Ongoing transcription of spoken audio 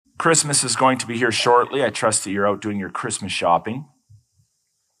Christmas is going to be here shortly. I trust that you're out doing your Christmas shopping.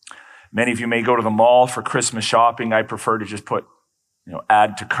 Many of you may go to the mall for Christmas shopping. I prefer to just put,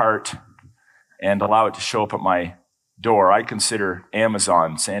 add to cart and allow it to show up at my door. I consider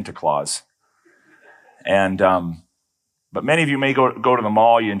Amazon Santa Claus. But many of you may go to the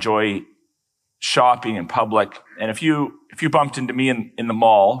mall. You enjoy shopping in public. And if you bumped into me in the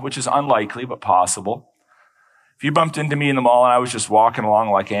mall, which is unlikely but possible, if you bumped into me in the mall and I was just walking along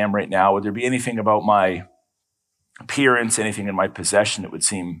like I am right now, would there be anything about my appearance, anything in my possession that would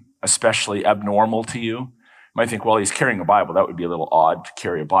seem especially abnormal to you? You might think, well, he's carrying a Bible. That would be a little odd to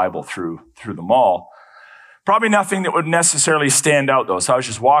carry a Bible through the mall. Probably nothing that would necessarily stand out, though. So I was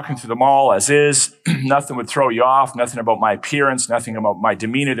just walking through the mall as is. Nothing would throw you off. Nothing about my appearance. Nothing about my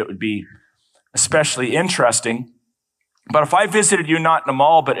demeanor that would be especially interesting. But if I visited you not in a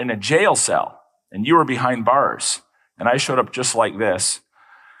mall, but in a jail cell, and you were behind bars, and I showed up just like this,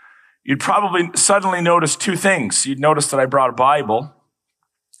 you'd probably suddenly notice two things. You'd notice that I brought a Bible,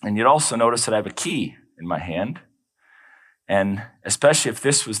 and you'd also notice that I have a key in my hand. And especially if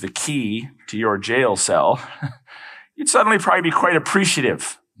this was the key to your jail cell, you'd suddenly probably be quite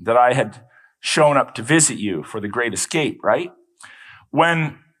appreciative that I had shown up to visit you for the great escape, right?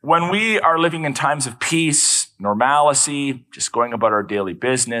 When we are living in times of peace, normalcy, just going about our daily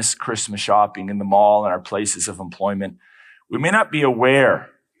business, Christmas shopping in the mall and our places of employment, we may not be aware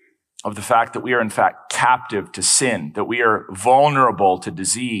of the fact that we are in fact captive to sin, that we are vulnerable to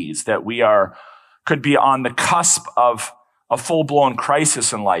disease, that we could be on the cusp of a full-blown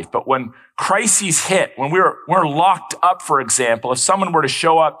crisis in life. But when crises hit, when we're locked up, for example, if someone were to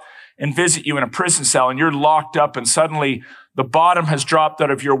show up and visit you in a prison cell and you're locked up and suddenly the bottom has dropped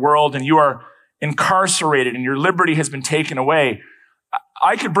out of your world and you are incarcerated and your liberty has been taken away,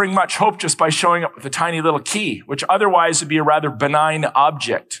 I could bring much hope just by showing up with a tiny little key, which otherwise would be a rather benign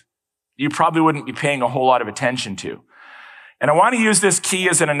object you probably wouldn't be paying a whole lot of attention to. And I want to use this key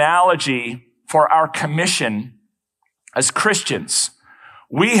as an analogy for our commission as Christians.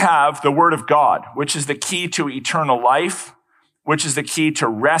 We have the Word of God, which is the key to eternal life, which is the key to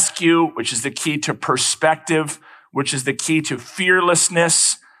rescue, which is the key to perspective, which is the key to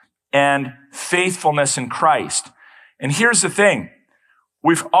fearlessness and faithfulness in Christ. And here's the thing.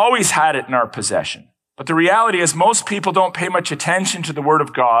 We've always had it in our possession. But the reality is most people don't pay much attention to the Word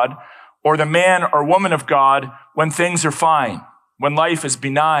of God or the man or woman of God when things are fine, when life is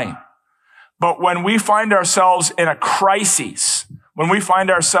benign. But when we find ourselves in a crisis, when we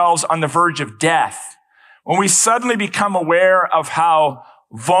find ourselves on the verge of death, when we suddenly become aware of how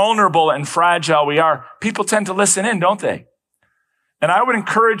vulnerable and fragile we are, people tend to listen in, don't they? And I would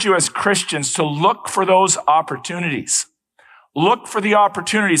encourage you as Christians to look for those opportunities. Look for the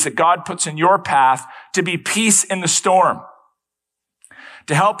opportunities that God puts in your path to be peace in the storm,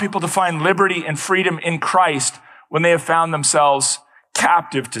 to help people to find liberty and freedom in Christ when they have found themselves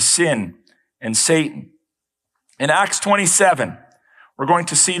captive to sin and Satan. In Acts 27, we're going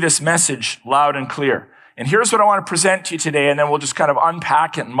to see this message loud and clear. And here's what I want to present to you today, and then we'll just kind of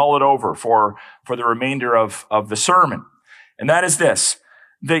unpack it and mull it over for the remainder of the sermon. And that is this,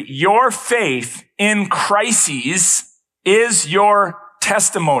 that your faith in crises is your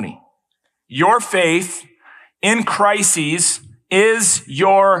testimony. Your faith in crises is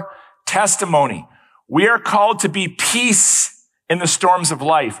your testimony. We are called to be peace in the storms of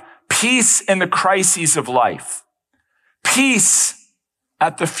life, peace in the crises of life, peace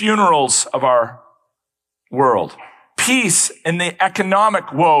at the funerals of our world, peace in the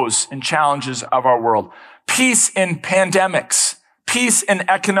economic woes and challenges of our world, peace in pandemics, peace in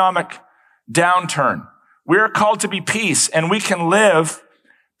economic downturn. We are called to be peace, and we can live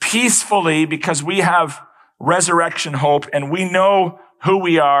peacefully because we have resurrection hope and we know who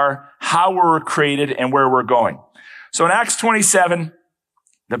we are, how we're created, and where we're going. So in Acts 27,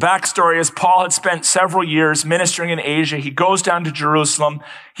 the backstory is Paul had spent several years ministering in Asia. He goes down to Jerusalem.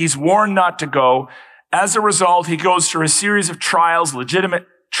 He's warned not to go. As a result, he goes through a series of trials, legitimate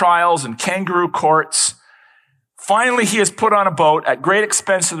trials and kangaroo courts. Finally, he is put on a boat at great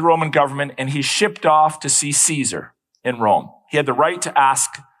expense to the Roman government, and he's shipped off to see Caesar in Rome. He had the right to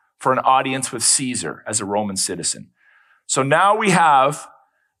ask for an audience with Caesar as a Roman citizen. So now we have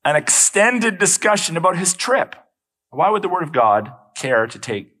an extended discussion about his trip. Why would the Word of God care to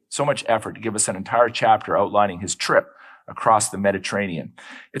take so much effort to give us an entire chapter outlining his trip across the Mediterranean?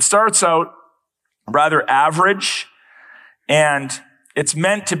 It starts out rather average, and it's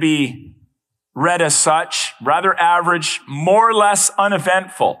meant to be read as such, rather average, more or less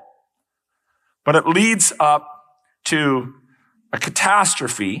uneventful. But it leads up to a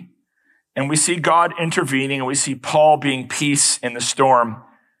catastrophe, and we see God intervening, and we see Paul being peace in the storm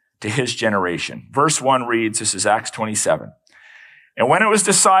to his generation. Verse 1 reads, this is Acts 27. And when it was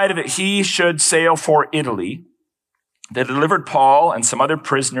decided that he should sail for Italy, they delivered Paul and some other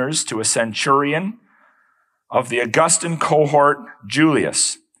prisoners to a centurion of the Augustan cohort,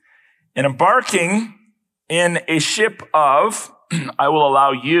 Julius. And embarking in a ship of, I will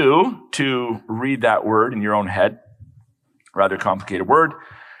allow you to read that word in your own head, rather complicated word,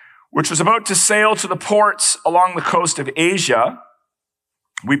 which was about to sail to the ports along the coast of Asia,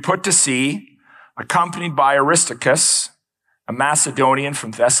 we put to sea, accompanied by Aristarchus, a Macedonian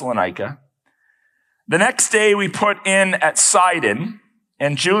from Thessalonica. The next day we put in at Sidon,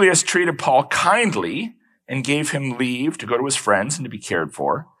 and Julius treated Paul kindly and gave him leave to go to his friends and to be cared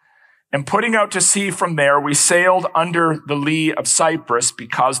for. And putting out to sea from there, we sailed under the lee of Cyprus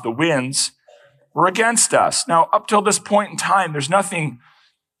because the winds were against us. Now, up till this point in time, there's nothing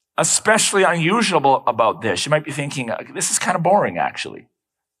especially unusual about this. You might be thinking, this is kind of boring, actually.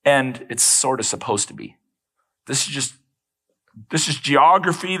 And it's sort of supposed to be. This is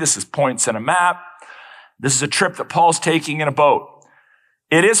geography. This is points on a map. This is a trip that Paul's taking in a boat.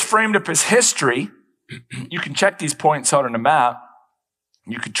 It is framed up as history. You can check these points out on a map.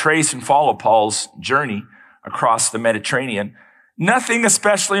 You could trace and follow Paul's journey across the Mediterranean. Nothing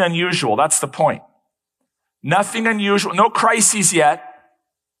especially unusual. That's the point. Nothing unusual. No crises yet.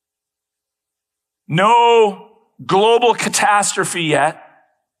 No global catastrophe yet.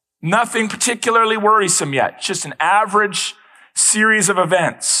 Nothing particularly worrisome yet. It's just an average series of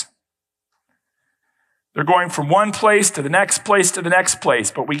events. They're going from one place to the next place to the next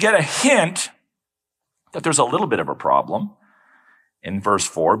place. But we get a hint that there's a little bit of a problem in verse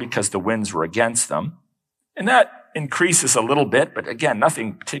 4 because the winds were against them. And that increases a little bit, but again,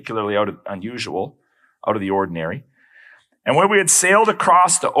 nothing particularly unusual, out of the ordinary. And when we had sailed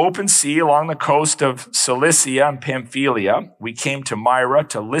across the open sea along the coast of Cilicia and Pamphylia, we came to Myra,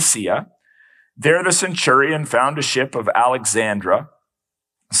 to Lycia. There the centurion found a ship of Alexandria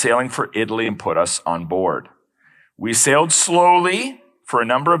sailing for Italy and put us on board. We sailed slowly for a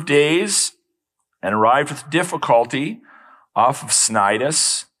number of days and arrived with difficulty off of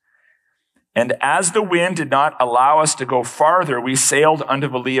Cnidus. And as the wind did not allow us to go farther, we sailed under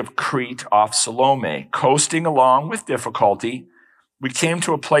the lee of Crete off Salome. Coasting along with difficulty, we came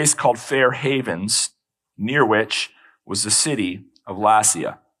to a place called Fair Havens, near which was the city of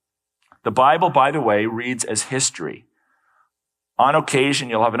Lasea. The Bible, by the way, reads as history. On occasion,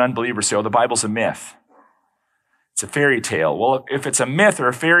 you'll have an unbeliever say, oh, the Bible's a myth. It's a fairy tale. Well, if it's a myth or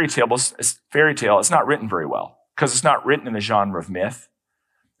a fairy tale, it's not written very well because it's not written in the genre of myth.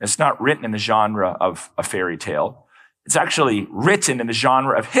 It's not written in the genre of a fairy tale. It's actually written in the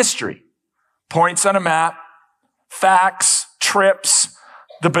genre of history. Points on a map, facts, trips,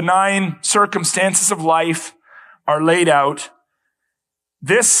 the benign circumstances of life are laid out.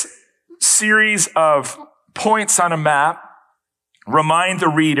 This series of points on a map remind the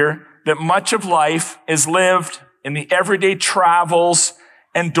reader that much of life is lived in the everyday travels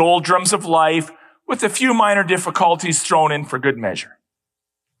and doldrums of life with a few minor difficulties thrown in for good measure.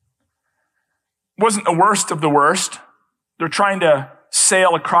 Wasn't the worst of the worst. They're trying to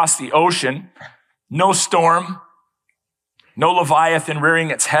sail across the ocean. No storm. No Leviathan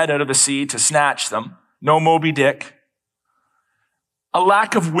rearing its head out of the sea to snatch them. No Moby Dick. A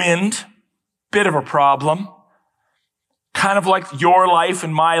lack of wind. Bit of a problem. Kind of like your life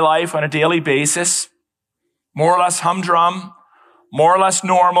and my life on a daily basis. More or less humdrum. More or less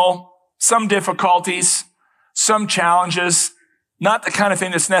normal. Some difficulties. Some challenges. Not the kind of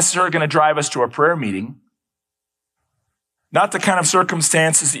thing that's necessarily going to drive us to a prayer meeting. Not the kind of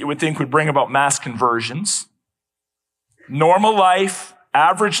circumstances that you would think would bring about mass conversions. Normal life,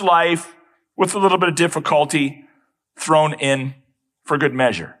 average life, with a little bit of difficulty thrown in for good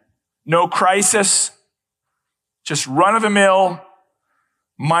measure. No crisis, just run-of-the-mill,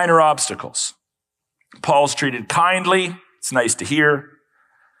 minor obstacles. Paul's treated kindly. It's nice to hear.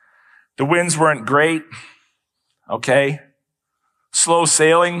 The winds weren't great. Okay. Slow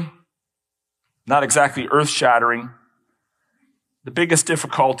sailing, not exactly earth-shattering. The biggest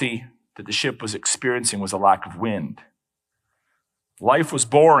difficulty that the ship was experiencing was a lack of wind. Life was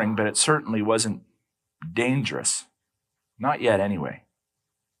boring, but it certainly wasn't dangerous. Not yet, anyway.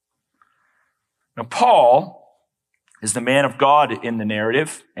 Now, Paul is the man of God in the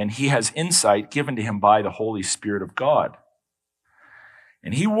narrative, and he has insight given to him by the Holy Spirit of God.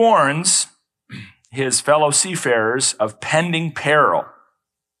 And he warns his fellow seafarers of pending peril.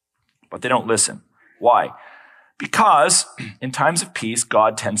 But they don't listen. Why? Because in times of peace,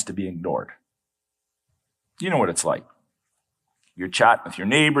 God tends to be ignored. You know what it's like. You're chatting with your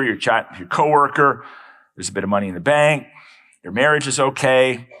neighbor, you're chatting with your coworker, there's a bit of money in the bank, Your marriage is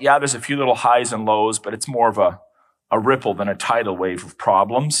okay. Yeah, there's a few little highs and lows, but it's more of a ripple than a tidal wave of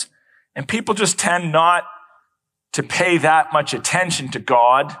problems. And people just tend not to pay that much attention to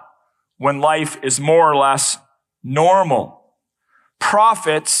God when life is more or less normal.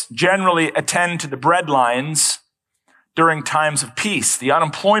 Prophets generally attend to the bread lines during times of peace, the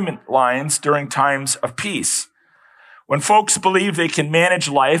unemployment lines during times of peace. When folks believe they can manage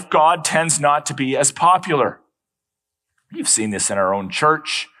life, God tends not to be as popular. You've seen this in our own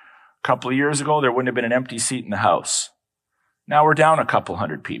church. A couple of years ago, there wouldn't have been an empty seat in the house. Now we're down a couple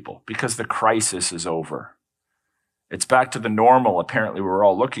hundred people because the crisis is over. It's back to the normal, apparently, we're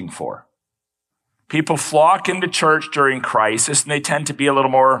all looking for. People flock into church during crisis, and they tend to be a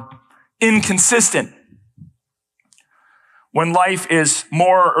little more inconsistent when life is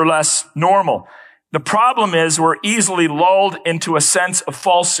more or less normal. The problem is we're easily lulled into a sense of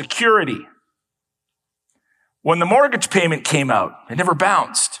false security. When the mortgage payment came out, it never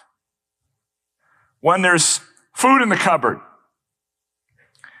bounced. When there's food in the cupboard,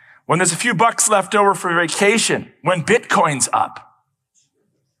 when there's a few bucks left over for vacation, when Bitcoin's up.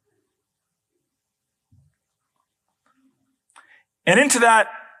 And into that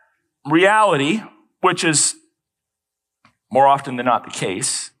reality, which is more often than not the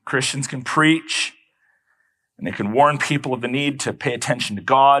case, Christians can preach and they can warn people of the need to pay attention to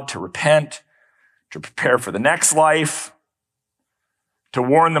God, to repent, to prepare for the next life, to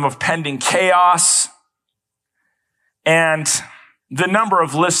warn them of pending chaos. And the number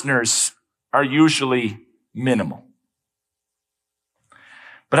of listeners are usually minimal.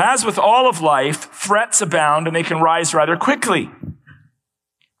 But as with all of life, threats abound and they can rise rather quickly.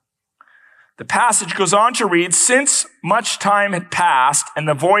 The passage goes on to read, since much time had passed and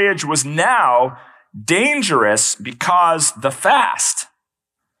the voyage was now dangerous because the fast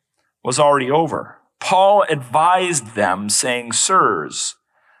was already over, Paul advised them, saying, sirs,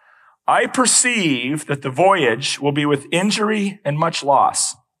 I perceive that the voyage will be with injury and much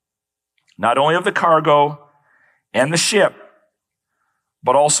loss, not only of the cargo and the ship,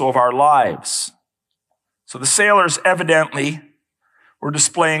 but also of our lives. So the sailors evidently were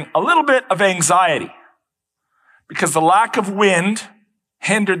displaying a little bit of anxiety because the lack of wind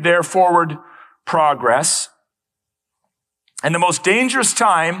hindered their forward progress. And the most dangerous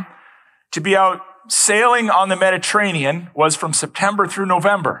time to be out sailing on the Mediterranean was from September through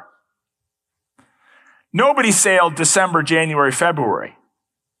November. Nobody sailed December, January, February.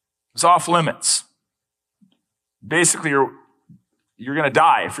 It was off limits. Basically, you're going to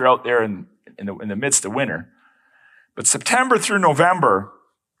die if you're out there in the midst of winter. But September through November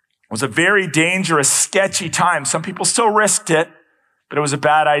was a very dangerous, sketchy time. Some people still risked it, but it was a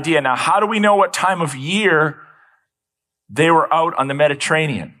bad idea. Now, how do we know what time of year they were out on the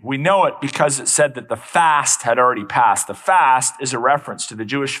Mediterranean? We know it because it said that the fast had already passed. The fast is a reference to the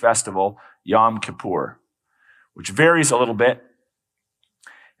Jewish festival, Yom Kippur, which varies a little bit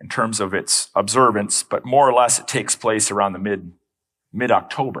in terms of its observance, but more or less it takes place around the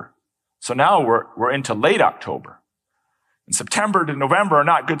mid-October. So now we're into late October. And September to November are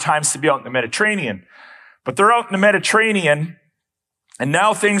not good times to be out in the Mediterranean, but they're out in the Mediterranean, and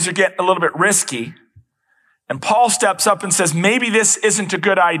now things are getting a little bit risky. And Paul steps up and says, maybe this isn't a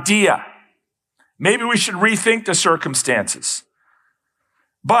good idea. Maybe we should rethink the circumstances.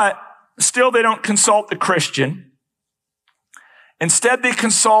 But still, they don't consult the Christian. Instead, they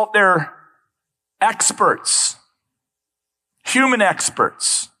consult their experts, human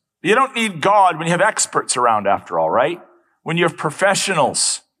experts. You don't need God when you have experts around, after all, right? When you have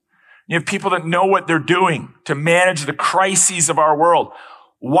professionals, you have people that know what they're doing to manage the crises of our world.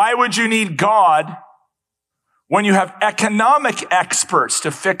 Why would you need God when you have economic experts to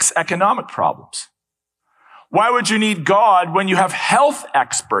fix economic problems? Why would you need God when you have health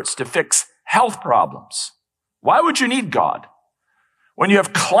experts to fix health problems? Why would you need God when you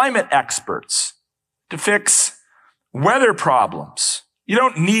have climate experts to fix weather problems? You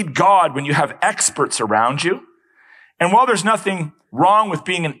don't need God when you have experts around you. And while there's nothing wrong with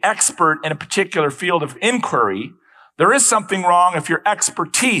being an expert in a particular field of inquiry, there is something wrong if your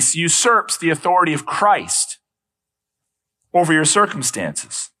expertise usurps the authority of Christ over your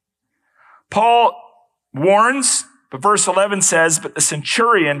circumstances. Paul warns, but verse 11 says, but the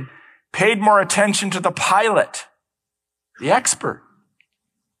centurion paid more attention to the pilot, the expert,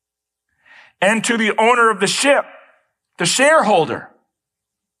 and to the owner of the ship, the shareholder,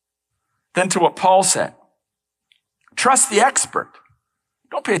 than to what Paul said. Trust the expert.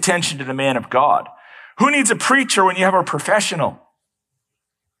 Don't pay attention to the man of God. Who needs a preacher when you have a professional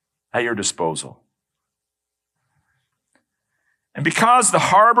at your disposal? And because the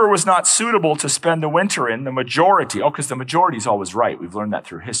harbor was not suitable to spend the winter in, the majority, because the majority is always right. We've learned that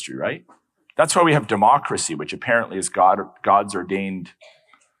through history, right? That's why we have democracy, which apparently is God's ordained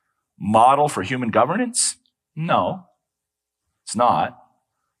model for human governance. No, it's not.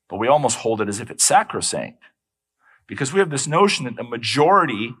 But we almost hold it as if it's sacrosanct, because we have this notion that the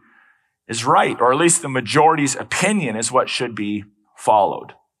majority is right, or at least the majority's opinion is what should be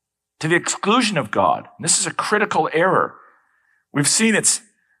followed, to the exclusion of God. And this is a critical error. We've seen its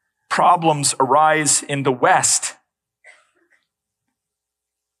problems arise in the West.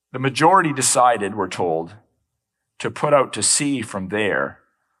 The majority decided, we're told, to put out to sea from there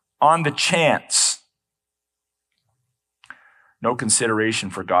on the chance. No consideration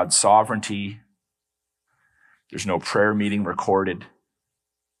for God's sovereignty. There's no prayer meeting recorded.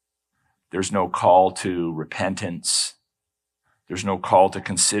 There's no call to repentance. There's no call to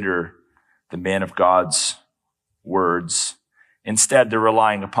consider the man of God's words. Instead, they're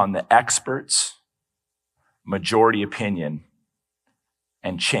relying upon the experts, majority opinion,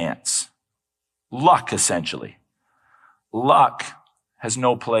 and chance. Luck, essentially. Luck has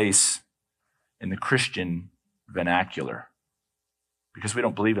no place in the Christian vernacular because we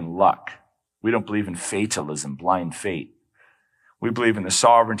don't believe in luck. We don't believe in fatalism, blind fate. We believe in the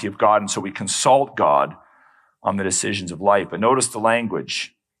sovereignty of God, and so we consult God on the decisions of life. But notice the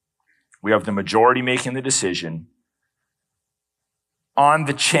language. We have the majority making the decision on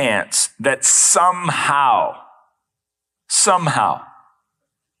the chance that somehow,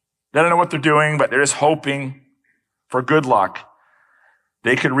 they don't know what they're doing, but they're just hoping for good luck.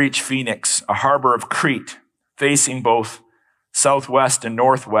 They could reach Phoenix, a harbor of Crete, facing both southwest and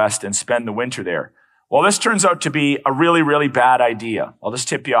northwest, and spend the winter there. Well, this turns out to be a really, really bad idea. I'll just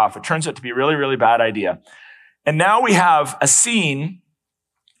tip you off. It turns out to be a really, really bad idea. And now we have a scene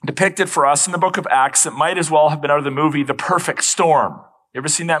depicted for us in the book of Acts that might as well have been out of the movie The Perfect Storm. You ever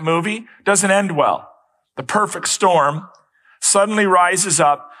seen that movie? Doesn't end well. The perfect storm suddenly rises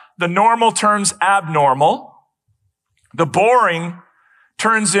up. The normal turns abnormal. The boring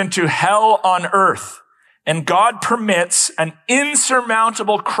turns into hell on earth. And God permits an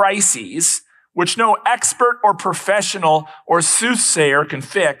insurmountable crisis, which no expert or professional or soothsayer can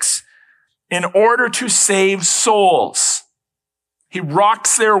fix, in order to save souls. He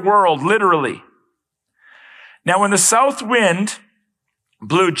rocks their world, literally. Now, when the south wind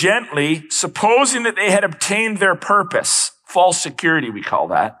blew gently, supposing that they had obtained their purpose, false security we call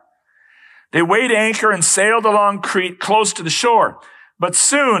that, they weighed anchor and sailed along Crete close to the shore. But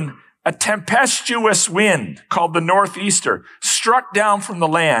soon, a tempestuous wind called the northeaster struck down from the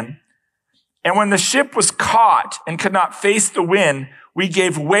land. And when the ship was caught and could not face the wind, we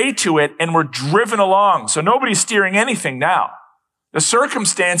gave way to it and were driven along. So nobody's steering anything now. The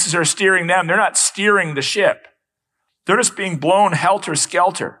circumstances are steering them. They're not steering the ship. They're just being blown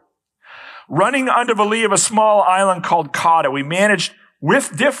helter-skelter. Running under the lee of a small island called Cauda, we managed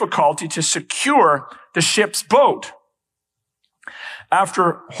with difficulty to secure the ship's boat.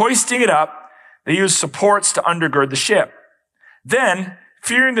 After hoisting it up, they used supports to undergird the ship. Then,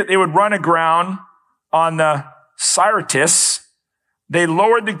 fearing that they would run aground on the Syrtis, they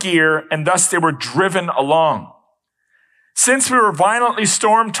lowered the gear, and thus they were driven along. Since we were violently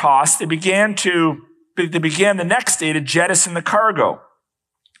storm-tossed, they began the next day to jettison the cargo.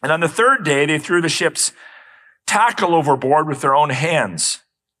 And on the third day, they threw the ship's tackle overboard with their own hands.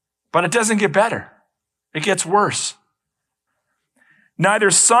 But it doesn't get better. It gets worse.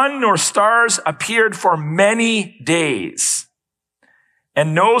 Neither sun nor stars appeared for many days,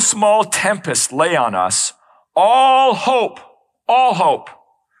 and no small tempest lay on us. All hope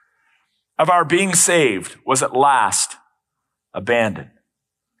of our being saved was at last abandoned.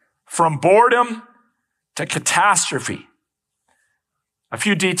 From boredom to catastrophe. A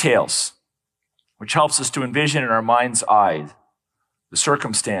few details, which helps us to envision in our mind's eye the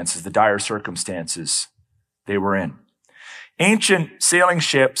circumstances, the dire circumstances they were in. Ancient sailing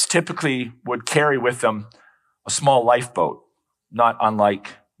ships typically would carry with them a small lifeboat, not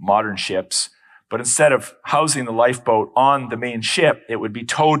unlike modern ships, but instead of housing the lifeboat on the main ship, it would be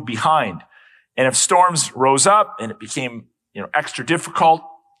towed behind. And if storms rose up and it became extra difficult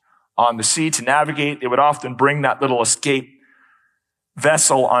on the sea to navigate, they would often bring that little escape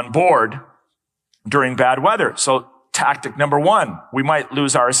vessel on board during bad weather. So tactic number one, we might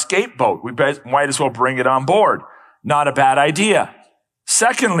lose our escape boat. We might as well bring it on board. Not a bad idea.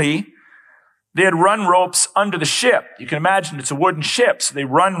 Secondly, they had run ropes under the ship. You can imagine it's a wooden ship. So they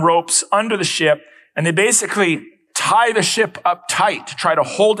run ropes under the ship and they basically tie the ship up tight to try to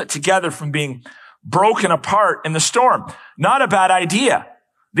hold it together from being broken apart in the storm. Not a bad idea.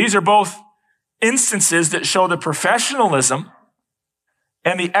 These are both instances that show the professionalism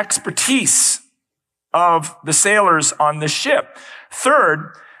and the expertise of the sailors on this ship.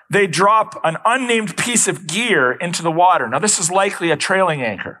 Third, they drop an unnamed piece of gear into the water. Now, this is likely a trailing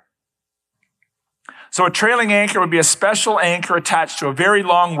anchor. So a trailing anchor would be a special anchor attached to a very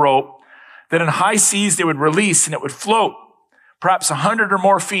long rope that in high seas they would release, and it would float perhaps 100 or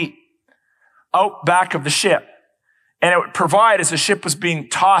more feet out back of the ship. And it would provide, as the ship was being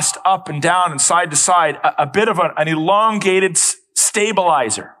tossed up and down and side to side, a bit of an elongated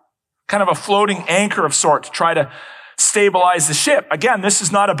stabilizer, kind of a floating anchor of sort to try to stabilize the ship. Again, this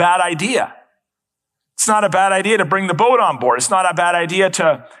is not a bad idea. It's not a bad idea to bring the boat on board. It's not a bad idea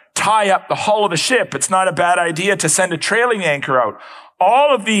to tie up the hull of the ship. It's not a bad idea to send a trailing anchor out.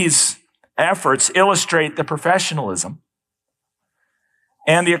 All of these efforts illustrate the professionalism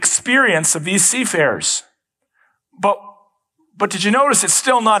and the experience of these seafarers. But did you notice it's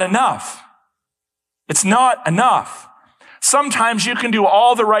still not enough? It's not enough. Sometimes you can do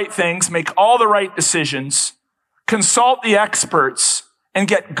all the right things, make all the right decisions, consult the experts, and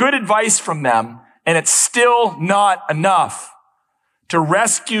get good advice from them, and it's still not enough to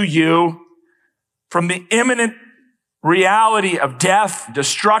rescue you from the imminent reality of death,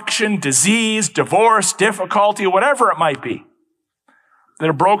 destruction, disease, divorce, difficulty, whatever it might be that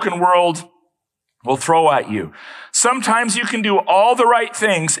a broken world will throw at you. Sometimes you can do all the right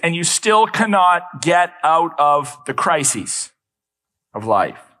things and you still cannot get out of the crises of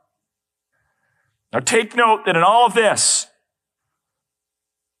life. Now take note that in all of this,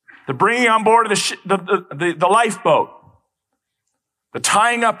 the bringing on board of the lifeboat, the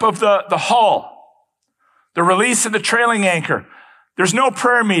tying up of the hull, the release of the trailing anchor, there's no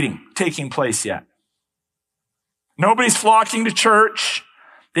prayer meeting taking place yet. Nobody's flocking to church.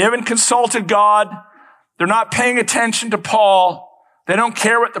 They haven't consulted God. They're not paying attention to Paul. They don't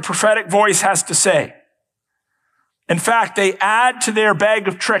care what the prophetic voice has to say. In fact, they add to their bag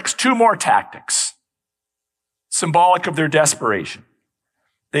of tricks 2 more tactics, symbolic of their desperation.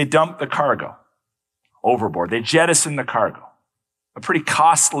 They dump the cargo overboard. They jettison the cargo. A pretty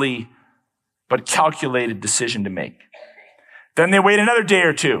costly but calculated decision to make. Then they wait another day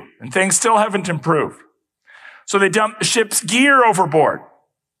or 2, and things still haven't improved. So they dump the ship's gear overboard.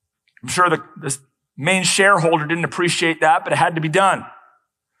 I'm sure the main shareholder didn't appreciate that, but it had to be done.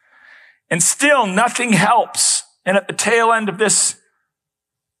 And still nothing helps. And at the tail end of this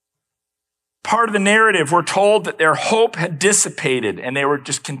part of the narrative, we're told that their hope had dissipated and they were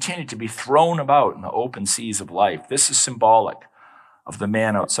just continued to be thrown about in the open seas of life. This is symbolic of the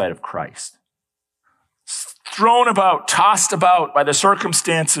man outside of Christ. Thrown about, tossed about by the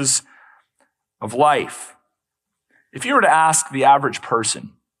circumstances of life. If you were to ask the average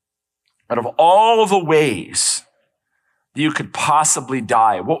person, out of all the ways that you could possibly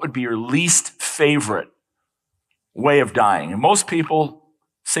die, what would be your least favorite way of dying? And most people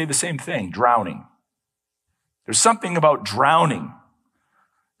say the same thing, drowning. There's something about drowning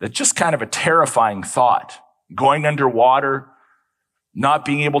that's just kind of a terrifying thought. Going underwater, not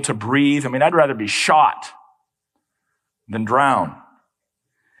being able to breathe. I mean, I'd rather be shot than drown.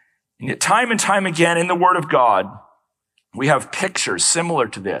 And yet time and time again in the Word of God, we have pictures similar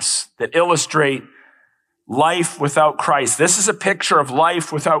to this that illustrate life without Christ. This is a picture of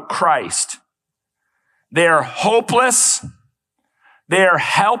life without Christ. They are hopeless, they are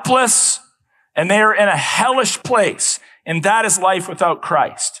helpless, and they are in a hellish place. And that is life without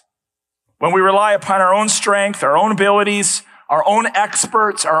Christ. When we rely upon our own strength, our own abilities, our own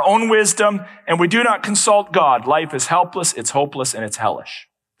experts, our own wisdom, and we do not consult God, life is helpless, it's hopeless, and it's hellish.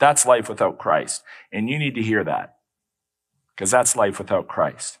 That's life without Christ. And you need to hear that, because that's life without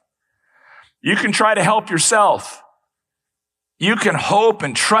Christ. You can try to help yourself. You can hope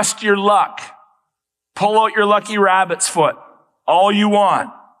and trust your luck. Pull out your lucky rabbit's foot all you want.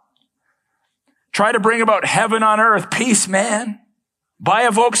 Try to bring about heaven on earth. Peace, man. Buy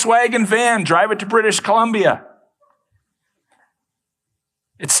a Volkswagen van. Drive it to British Columbia.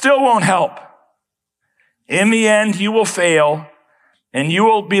 It still won't help. In the end, you will fail, and you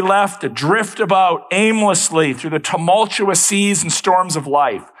will be left to drift about aimlessly through the tumultuous seas and storms of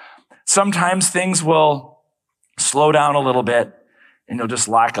life. Sometimes things will slow down a little bit, and you'll just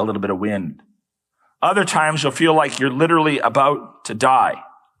lack a little bit of wind. Other times you'll feel like you're literally about to die.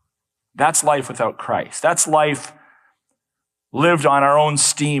 That's life without Christ. That's life lived on our own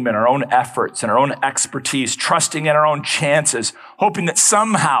steam and our own efforts and our own expertise, trusting in our own chances, hoping that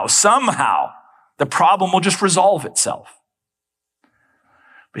somehow, the problem will just resolve itself.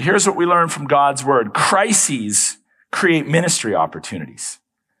 But here's what we learn from God's word. Crises create ministry opportunities.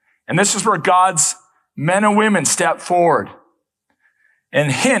 And this is where God's men and women step forward. And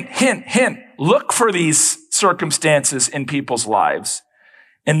hint, look for these circumstances in people's lives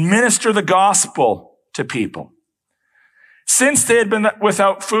and minister the gospel to people. Since they had been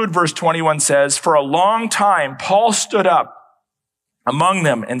without food, verse 21 says, for a long time, Paul stood up among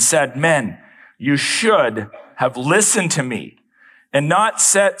them and said, men, you should have listened to me and not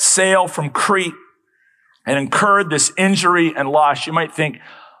set sail from Crete and incurred this injury and loss. You might think,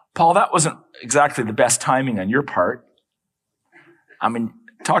 Paul, that wasn't exactly the best timing on your part. I mean,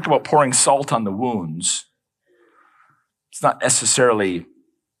 talk about pouring salt on the wounds. It's not necessarily,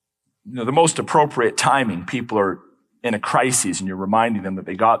 the most appropriate timing. People are in a crisis and you're reminding them that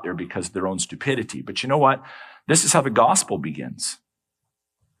they got there because of their own stupidity. But you know what? This is how the gospel begins.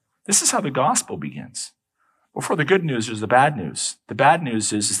 This is how the gospel begins. Before the good news, there's the bad news. The bad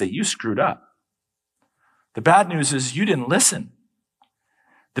news is that you screwed up. The bad news is you didn't listen.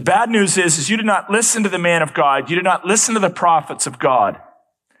 The bad news is you did not listen to the man of God. You did not listen to the prophets of God.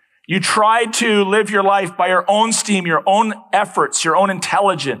 You tried to live your life by your own steam, your own efforts, your own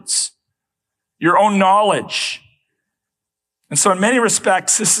intelligence, your own knowledge. And so in many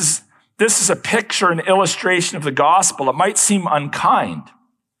respects, this is a picture, an illustration of the gospel. It might seem unkind,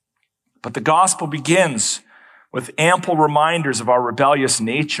 but the gospel begins with ample reminders of our rebellious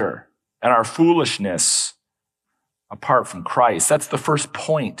nature and our foolishness apart from Christ. That's the first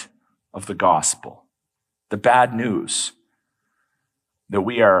point of the gospel. The bad news that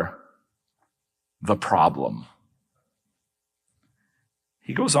we are the problem.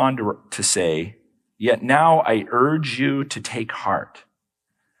 He goes on to say, yet now I urge you to take heart,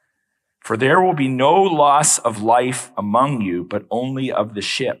 for there will be no loss of life among you, but only of the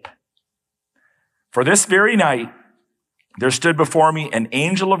ship. For this very night, there stood before me an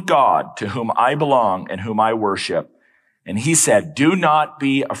angel of God to whom I belong and whom I worship. And he said, do not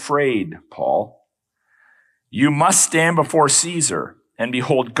be afraid, Paul. You must stand before Caesar, and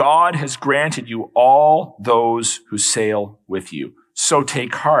behold, God has granted you all those who sail with you. So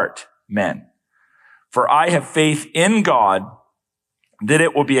take heart, men. For I have faith in God that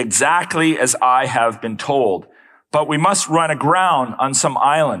it will be exactly as I have been told. But we must run aground on some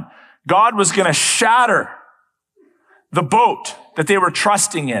island. God was going to shatter the boat that they were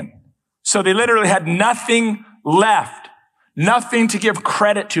trusting in. So they literally had nothing left. Nothing to give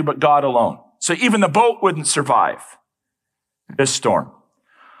credit to but God alone. So even the boat wouldn't survive this storm.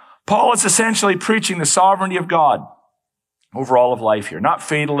 Paul is essentially preaching the sovereignty of God over all of life here. Not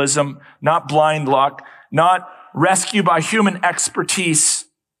fatalism, not blind luck, not rescue by human expertise,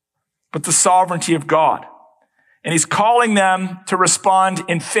 but the sovereignty of God. And he's calling them to respond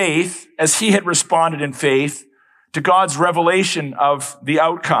in faith, as he had responded in faith, to God's revelation of the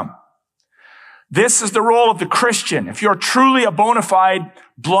outcome. This is the role of the Christian. If you're truly a bona fide,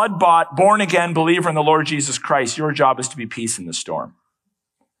 blood-bought, born-again believer in the Lord Jesus Christ, your job is to be peace in the storm.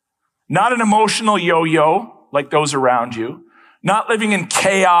 Not an emotional yo-yo like those around you. Not living in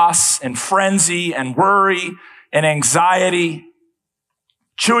chaos and frenzy and worry and anxiety.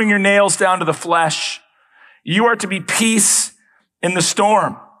 Chewing your nails down to the flesh. You are to be peace in the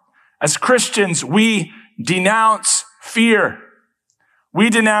storm. As Christians, we denounce fear. We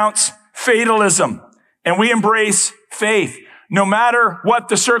denounce fatalism, and we embrace faith, no matter what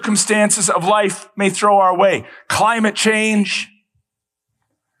the circumstances of life may throw our way. Climate change.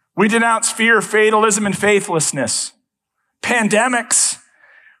 We denounce fear, fatalism, and faithlessness. Pandemics.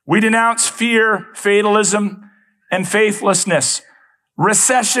 We denounce fear, fatalism, and faithlessness.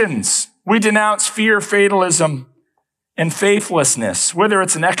 Recessions. We denounce fear, fatalism, and faithlessness. Whether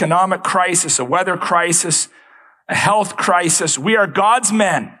it's an economic crisis, a weather crisis, a health crisis, we are God's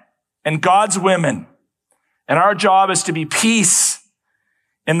men and God's women. And our job is to be peace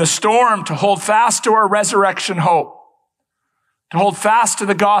in the storm, to hold fast to our resurrection hope, to hold fast to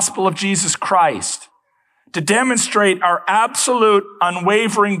the gospel of Jesus Christ, to demonstrate our absolute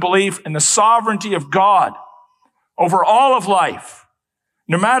unwavering belief in the sovereignty of God over all of life,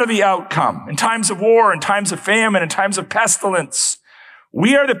 no matter the outcome. In times of war, in times of famine, in times of pestilence,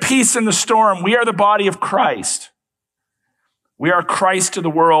 we are the peace in the storm. We are the body of Christ. We are Christ to the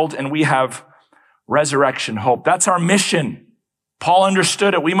world, and we have resurrection hope. That's our mission. Paul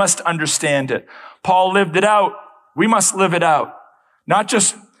understood it. We must understand it. Paul lived it out. We must live it out. Not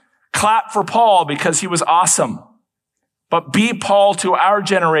just clap for Paul because he was awesome, but be Paul to our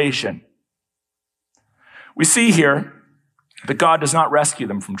generation. We see here that God does not rescue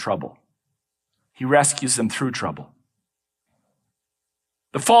them from trouble. He rescues them through trouble.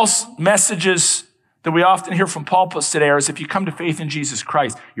 The false messages that we often hear from pulpits today are, if you come to faith in Jesus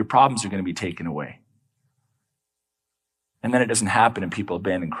Christ, your problems are going to be taken away. And then it doesn't happen and people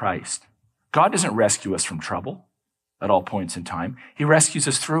abandon Christ. God doesn't rescue us from trouble at all points in time. He rescues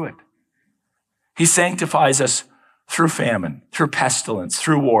us through it. He sanctifies us through famine, through pestilence,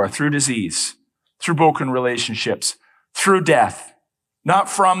 through war, through disease, through broken relationships, through death, not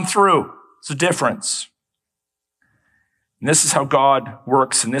from, through. It's a difference. And this is how God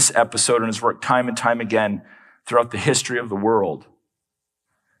works in this episode and has worked time and time again throughout the history of the world.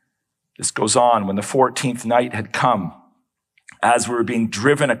 This goes on when the 14th night had come, as we were being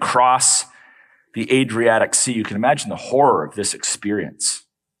driven across the Adriatic Sea. You can imagine the horror of this experience.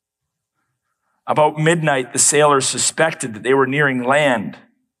 About midnight, the sailors suspected that they were nearing land,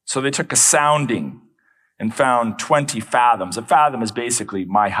 so they took a sounding and found 20 fathoms. A fathom is basically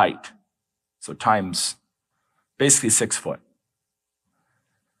my height, so times basically 6 foot.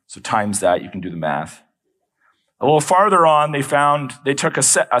 So times that, you can do the math. A little farther on, they took a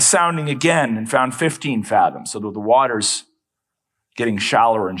sounding again and found 15 fathoms. So the water's getting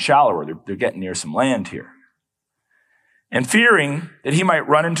shallower and shallower. They're getting near some land here. And fearing that he might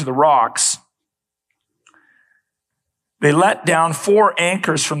run into the rocks, they let down 4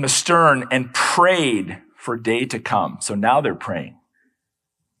 anchors from the stern and prayed for day to come. So now they're praying.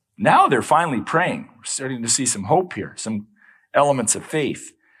 Now they're finally praying. We're starting to see some hope here, some elements of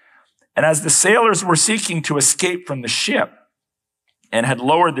faith. And as the sailors were seeking to escape from the ship and had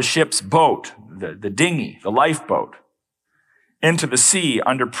lowered the ship's boat, the dinghy, the lifeboat, into the sea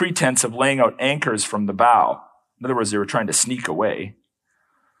under pretense of laying out anchors from the bow, in other words, they were trying to sneak away,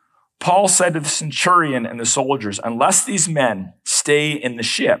 Paul said to the centurion and the soldiers, unless these men stay in the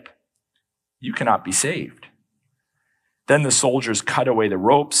ship, you cannot be saved. Then the soldiers cut away the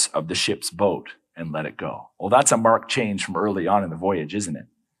ropes of the ship's boat and let it go. Well, that's a marked change from early on in the voyage, isn't it?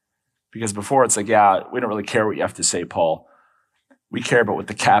 Because before it's like, yeah, we don't really care what you have to say, Paul. We care about what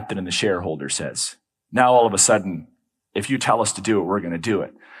the captain and the shareholder says. Now, all of a sudden, if you tell us to do it, we're going to do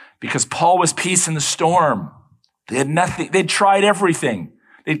it. Because Paul was peace in the storm. They had nothing. They'd tried everything.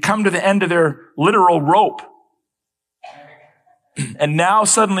 They'd come to the end of their literal rope. And now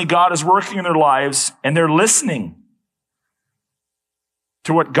suddenly God is working in their lives and they're listening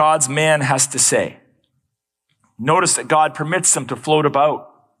to what God's man has to say. Notice that God permits them to float about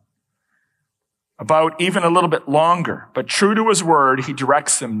even a little bit longer. But true to his word, he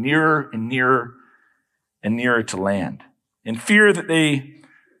directs them nearer and nearer and nearer to land. In fear that they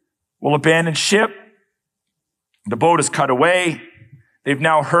will abandon ship, the boat is cut away. They've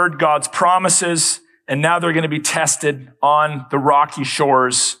now heard God's promises, and now they're going to be tested on the rocky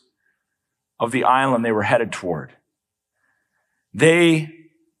shores of the island they were headed toward. The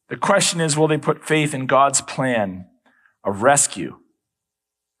question is, will they put faith in God's plan of rescue?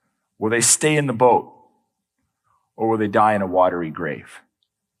 Will they stay in the boat, or will they die in a watery grave?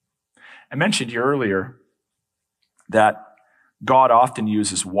 I mentioned here earlier that God often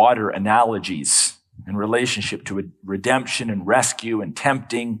uses water analogies in relationship to redemption and rescue and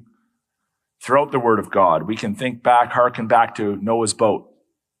tempting throughout the Word of God. We can hearken back to Noah's boat.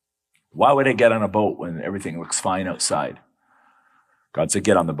 Why would I get on a boat when everything looks fine outside? God said,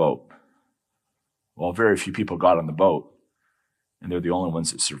 get on the boat. Well, very few people got on the boat, and they're the only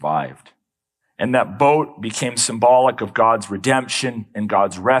ones that survived. And that boat became symbolic of God's redemption and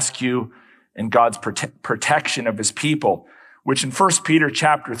God's rescue and God's protection of his people, which in 1 Peter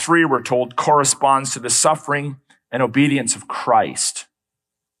chapter 3, we're told corresponds to the suffering and obedience of Christ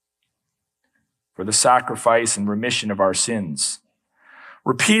for the sacrifice and remission of our sins.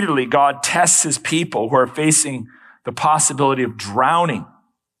 Repeatedly, God tests his people who are facing the possibility of drowning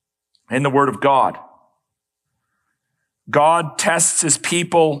in the Word of God. God tests his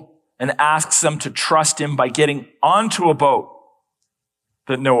people and asks them to trust him by getting onto a boat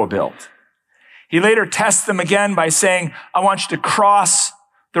that Noah built. He later tests them again by saying, I want you to cross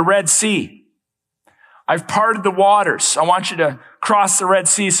the Red Sea. I've parted the waters. I want you to cross the Red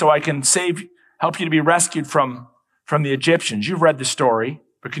Sea so I can help you to be rescued from the Egyptians. You've read the story,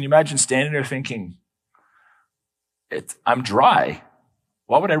 but can you imagine standing there thinking, I'm dry.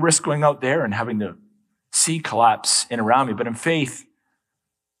 Why would I risk going out there and having the sea collapse in around me? But in faith,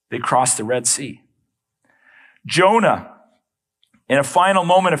 they crossed the Red Sea. Jonah, in a final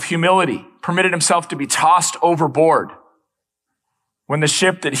moment of humility, permitted himself to be tossed overboard when the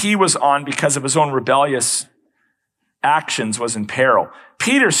ship that he was on, because of his own rebellious actions, was in peril.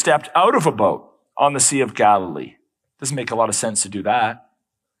 Peter stepped out of a boat on the Sea of Galilee. Doesn't make a lot of sense to do that.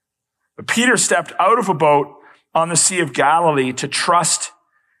 But Peter stepped out of a boat on the Sea of Galilee to trust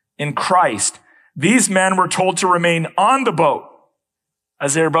in Christ. These men were told to remain on the boat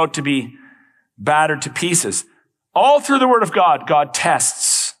as they're about to be battered to pieces. All through the Word of God, God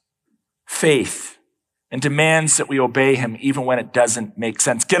tests faith and demands that we obey him even when it doesn't make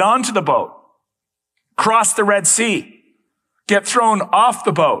sense. Get onto the boat. Cross the Red Sea. Get thrown off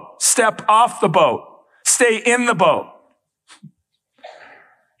the boat. Step off the boat. Stay in the boat.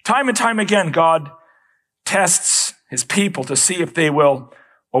 Time and time again, God tests his people to see if they will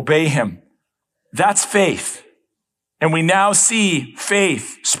obey him. That's faith. And we now see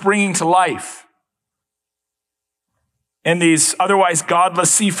faith springing to life in these otherwise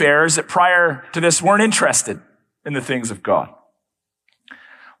godless seafarers that prior to this weren't interested in the things of God.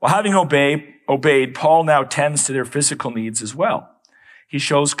 Well, having obeyed, Paul now tends to their physical needs as well. He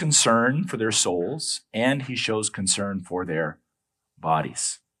shows concern for their souls, and he shows concern for their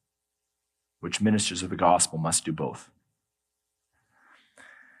bodies, which ministers of the gospel must do both.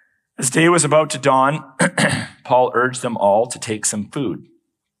 As day was about to dawn, Paul urged them all to take some food,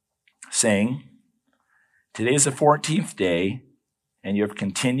 saying, "Today is the 14th day, and you have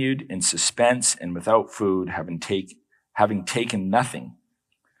continued in suspense and without food, having taken nothing.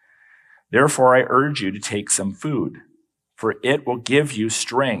 Therefore, I urge you to take some food, for it will give you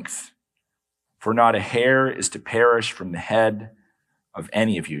strength. For not a hair is to perish from the head of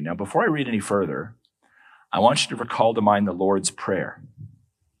any of you." Now, before I read any further, I want you to recall to mind the Lord's Prayer.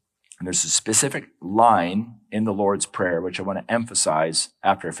 And there's a specific line in the Lord's Prayer which I want to emphasize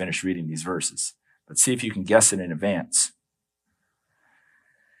after I finish reading these verses. Let's see if you can guess it in advance.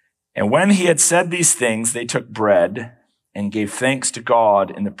 "And when he had said these things, they took bread and gave thanks to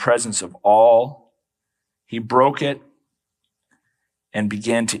God in the presence of all. He broke it and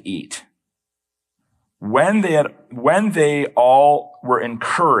began to eat. When they all were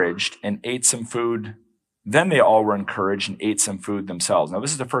encouraged and ate some food, then they all were encouraged and ate some food themselves." Now,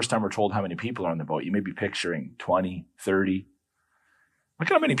 this is the first time we're told how many people are on the boat. You may be picturing 20, 30. Look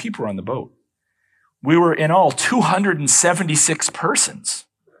at how many people are on the boat. We were in all 276 persons.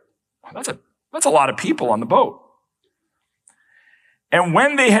 That's a lot of people on the boat. "And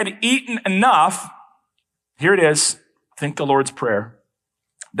when they had eaten enough," here it is, think the Lord's Prayer,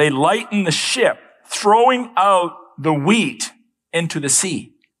 "they lightened the ship, throwing out the wheat into the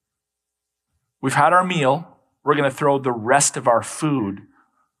sea." We've had our meal. We're going to throw the rest of our food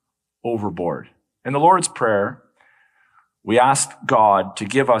overboard. In the Lord's Prayer, we ask God to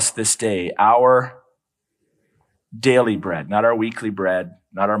give us this day our daily bread, not our weekly bread,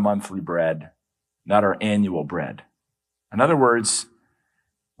 not our monthly bread, not our annual bread. In other words,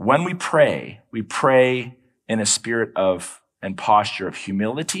 when we pray in a spirit of and posture of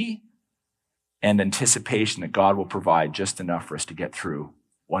humility and anticipation that God will provide just enough for us to get through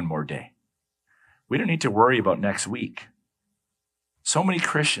one more day. We don't need to worry about next week. So many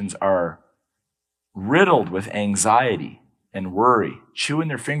Christians are riddled with anxiety and worry, chewing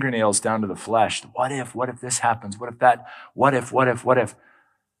their fingernails down to the flesh. What if this happens? What if that? What if?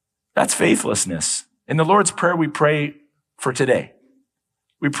 That's faithlessness. In the Lord's Prayer, we pray for today.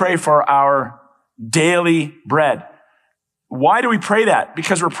 We pray for our daily bread. Why do we pray that?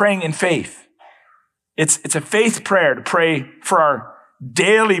 Because we're praying in faith. It's a faith prayer to pray for our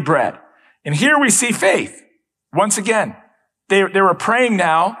daily bread. And here we see faith. Once again, they were praying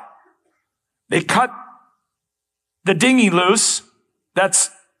now. They cut the dinghy loose. That's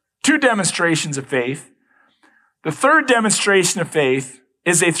two demonstrations of faith. The third demonstration of faith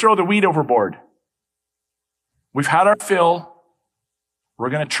is they throw the wheat overboard. We've had our fill. We're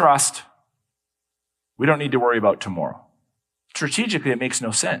going to trust. We don't need to worry about tomorrow. Strategically, it makes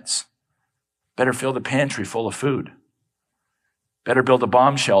no sense. Better fill the pantry full of food. Better build a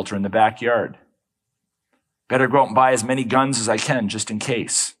bomb shelter in the backyard. Better go out and buy as many guns as I can just in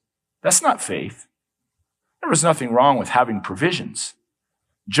case. That's not faith. There was nothing wrong with having provisions.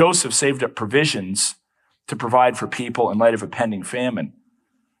 Joseph saved up provisions to provide for people in light of a pending famine,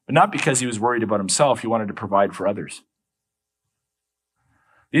 but not because he was worried about himself. He wanted to provide for others.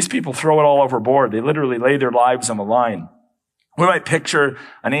 These people throw it all overboard. They literally lay their lives on the line. We might picture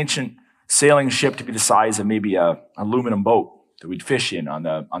an ancient sailing ship to be the size of maybe an aluminum boat that we'd fish in on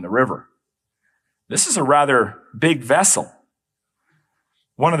the river. This is a rather big vessel.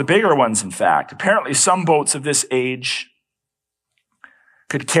 One of the bigger ones, in fact. Apparently, some boats of this age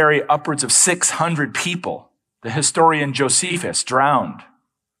could carry upwards of 600 people. The historian Josephus drowned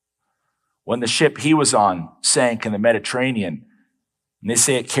when the ship he was on sank in the Mediterranean. And they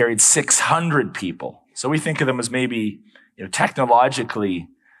say it carried 600 people. So we think of them as maybe technologically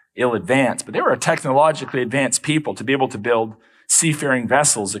ill-advanced, but they were a technologically advanced people to be able to build seafaring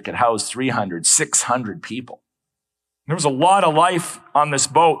vessels that could house 300, 600 people. There was a lot of life on this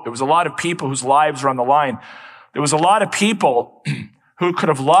boat. There was a lot of people whose lives were on the line. There was a lot of people who could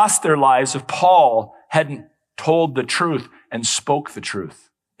have lost their lives if Paul hadn't told the truth and spoke the truth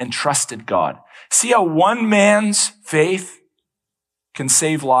and trusted God. See how one man's faith can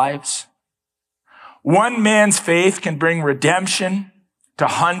save lives? One man's faith can bring redemption to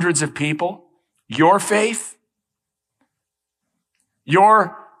hundreds of people. your faith,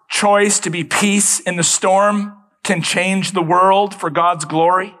 your choice to be peace in the storm can change the world for God's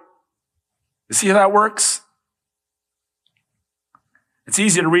glory. You see how that works? It's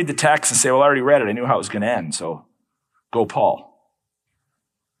easy to read the text and say, well, I already read it. I knew how it was going to end, so go Paul.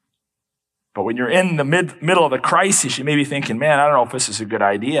 But when you're in the middle of the crisis, you may be thinking, man, I don't know if this is a good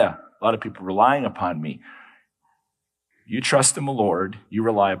idea. A lot of people relying upon me. You trust in the Lord. You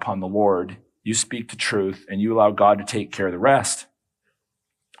rely upon the Lord. You speak the truth, and you allow God to take care of the rest.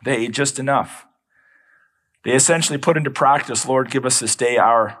 They ate just enough. They essentially put into practice, Lord, give us this day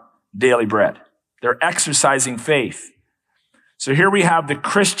our daily bread. They're exercising faith. So here we have the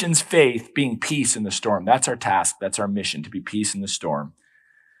Christian's faith being peace in the storm. That's our task. That's our mission, to be peace in the storm.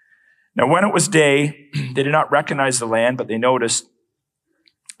 Now, when it was day, they did not recognize the land, but they noticed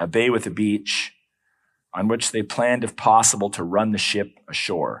a bay with a beach on which they planned, if possible, to run the ship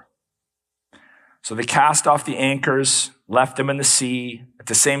ashore. So they cast off the anchors, left them in the sea, at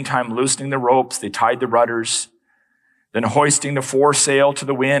the same time loosening the ropes, they tied the rudders. Then hoisting the foresail to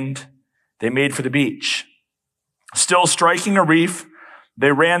the wind, they made for the beach. Still striking a reef,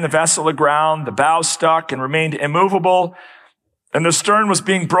 they ran the vessel aground, the bow stuck and remained immovable, and the stern was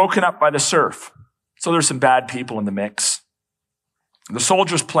being broken up by the surf. So there's some bad people in the mix. The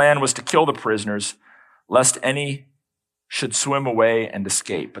soldiers' plan was to kill the prisoners, lest any should swim away and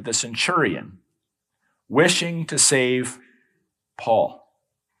escape. But the centurion, wishing to save Paul,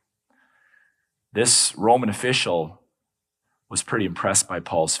 this Roman official was pretty impressed by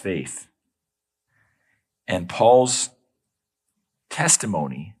Paul's faith. And Paul's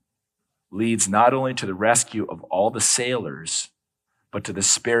testimony leads not only to the rescue of all the sailors, but to the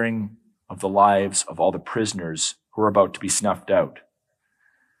sparing of the lives of all the prisoners who were about to be snuffed out.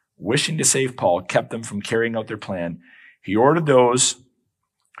 Wishing to save Paul, kept them from carrying out their plan. He ordered those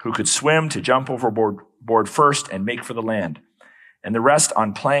who could swim to jump overboard first and make for the land, and the rest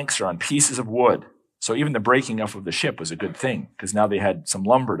on planks or on pieces of wood. So even the breaking up of the ship was a good thing, because now they had some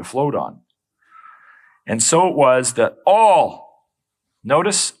lumber to float on. And so it was that all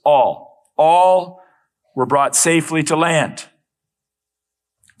were brought safely to land.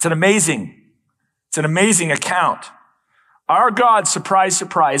 It's an amazing account. Our God, surprise,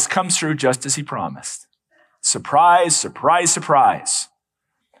 surprise, comes through just as he promised. Surprise, surprise, surprise.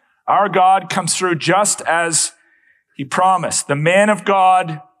 Our God comes through just as he promised. The man of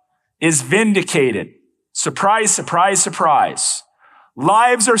God is vindicated. Surprise, surprise, surprise.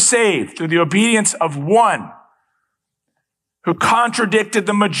 Lives are saved through the obedience of one who contradicted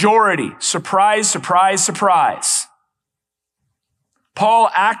the majority. Surprise, surprise, surprise. Paul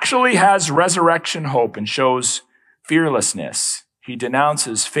actually has resurrection hope and shows fearlessness. He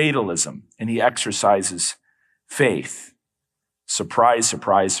denounces fatalism and he exercises faith. Surprise,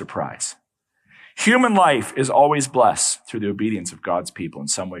 surprise, surprise. Human life is always blessed through the obedience of God's people in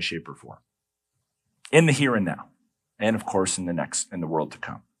some way, shape, or form. In the here and now. And of course, in the world to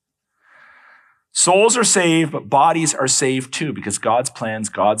come. Souls are saved, but bodies are saved too, because God's plans,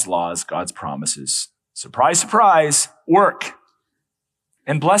 God's laws, God's promises, surprise, surprise, work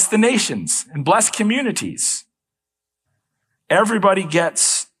and bless the nations and bless communities. Everybody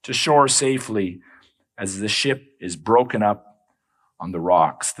gets to shore safely as the ship is broken up on the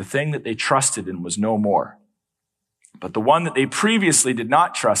rocks. The thing that they trusted in was no more. But the one that they previously did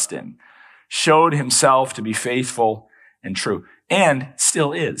not trust in showed himself to be faithful and true, and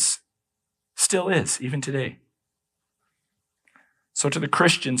still is, even today. So to the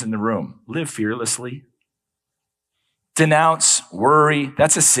Christians in the room, live fearlessly. Denounce worry.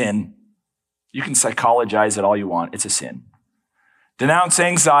 That's a sin. You can psychologize it all you want. It's a sin. Denounce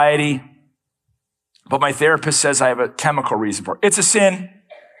anxiety. But my therapist says I have a chemical reason for it. It's a sin.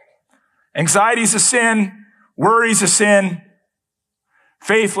 Anxiety is a sin. Worry is a sin.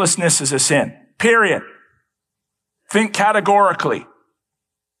 Faithlessness is a sin. Period. Think categorically.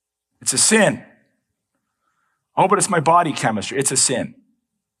 It's a sin. Oh, but it's my body chemistry. It's a sin.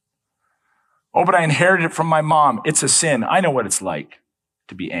 Oh, but I inherited it from my mom. It's a sin. I know what it's like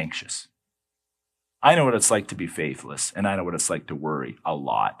to be anxious. I know what it's like to be faithless, and I know what it's like to worry a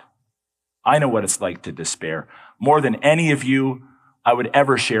lot. I know what it's like to despair more than any of you I would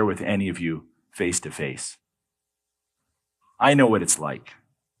ever share with any of you face to face. I know what it's like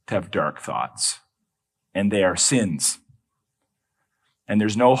to have dark thoughts, and they are sins. And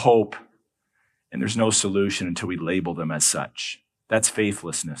there's no hope and there's no solution until we label them as such. That's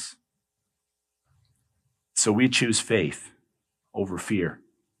faithlessness. So we choose faith over fear.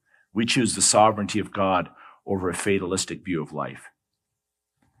 We choose the sovereignty of God over a fatalistic view of life.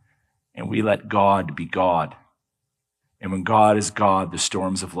 And we let God be God. And when God is God, the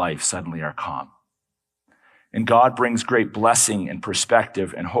storms of life suddenly are calm. And God brings great blessing and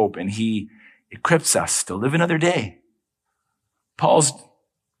perspective and hope, and he equips us to live another day. Paul's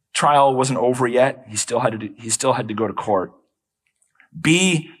trial wasn't over yet. He still had to go to court.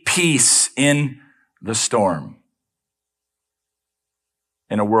 Be peace in the storm,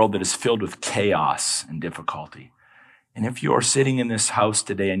 in a world that is filled with chaos and difficulty. And if you're sitting in this house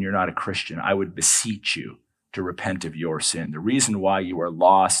today and you're not a Christian, I would beseech you to repent of your sin. The reason why you are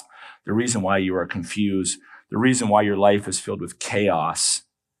lost, the reason why you are confused, the reason why your life is filled with chaos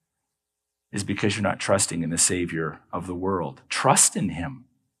is because you're not trusting in the Savior of the world. Trust in him.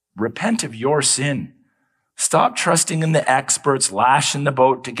 Repent of your sin. Stop trusting in the experts, lashing the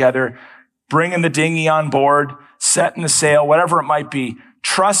boat together, bringing the dinghy on board, setting the sail, whatever it might be.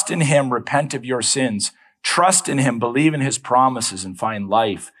 Trust in him. Repent of your sins. Trust in him. Believe in his promises and find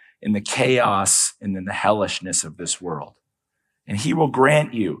life in the chaos and in the hellishness of this world. And he will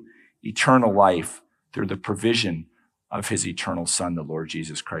grant you eternal life through the provision of his eternal Son, the Lord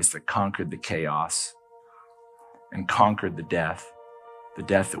Jesus Christ, that conquered the chaos and conquered the death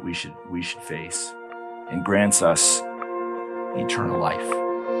that we should face, and grants us eternal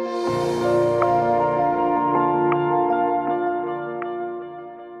life.